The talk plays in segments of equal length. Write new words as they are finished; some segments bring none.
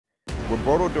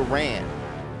Roberto Duran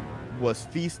was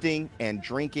feasting and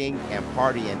drinking and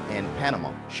partying in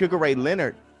Panama. Sugar Ray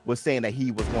Leonard was saying that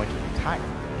he was going to retire.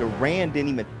 Duran didn't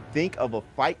even think of a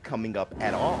fight coming up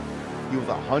at all. He was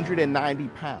 190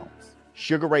 pounds.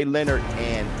 Sugar Ray Leonard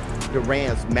and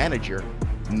Duran's manager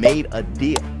made a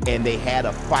deal, and they had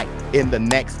a fight in the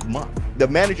next month. The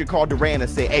manager called Duran and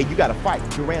said, hey, you got to fight.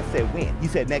 Duran said, when? He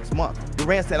said, next month.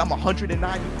 Duran said, I'm 190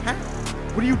 pounds.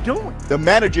 What are you doing? The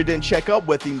manager didn't check up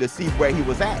with him to see where he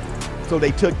was at. So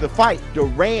they took the fight.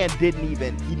 Duran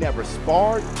he never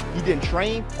sparred. He didn't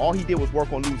train. All he did was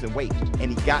work on losing weight.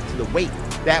 And he got to the weight.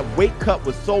 That weight cut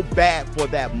was so bad for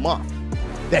that month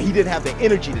that he didn't have the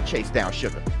energy to chase down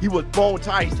Sugar. He was bone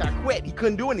tired. He said, I quit. He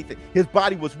couldn't do anything. His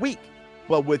body was weak.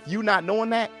 But with you not knowing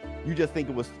that, you just think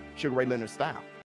it was Sugar Ray Leonard's style.